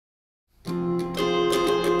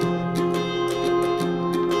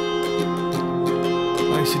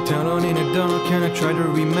sit alone in the dark and I try to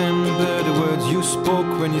remember the words you spoke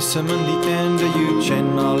when you summoned the end. You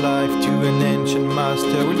chain our life to an ancient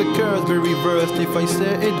master. Will the curse be reversed if I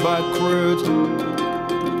say it backwards?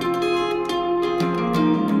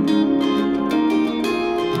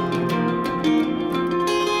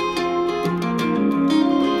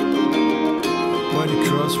 When the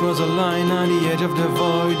cross was a line on the edge of the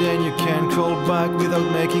void, and you can't crawl back without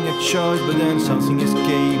making a choice. But then something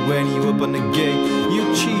escaped when you opened the gate. You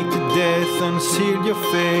cheat to death and sealed your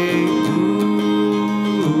fate.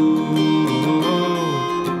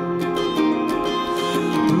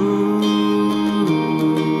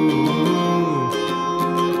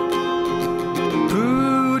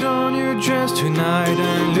 Put on your dress tonight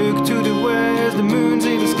and look to the west. The moon's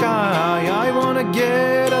in the sky. I wanna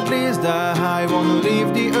get at least that high. Wanna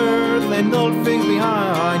leave the earth and all things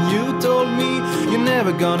behind. You told me you're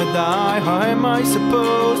never gonna die. How am I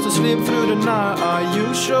supposed to sleep through the night?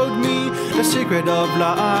 You showed me the secret of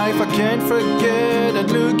life. I can't forget that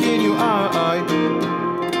look in your eye.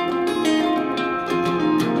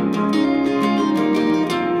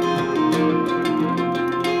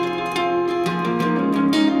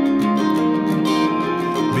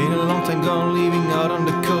 I'm gone, leaving out on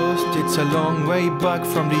the coast. It's a long way back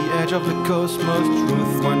from the edge of the cosmos.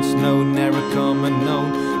 Truth once known, never come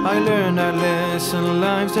unknown. I learned that lesson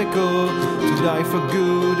lives ago. To die for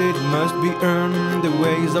good, it must be earned. The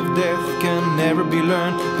ways of death can never be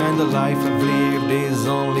learned, and the life I've lived is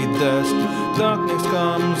only dust. Darkness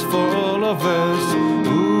comes for all of us.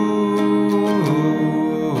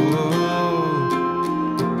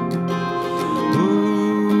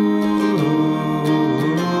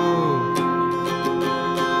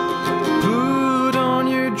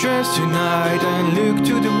 Dress tonight and look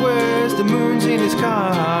to the west. The moon's in the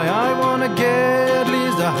sky. I wanna get at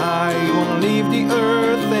least a high. Wanna leave the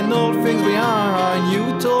earth and all things behind. You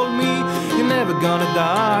told me you're never gonna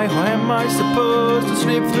die. How am I supposed to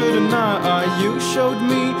sleep through the night? You showed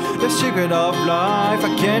me the secret of life.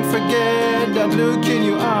 I can't forget that look in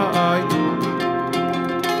your eye.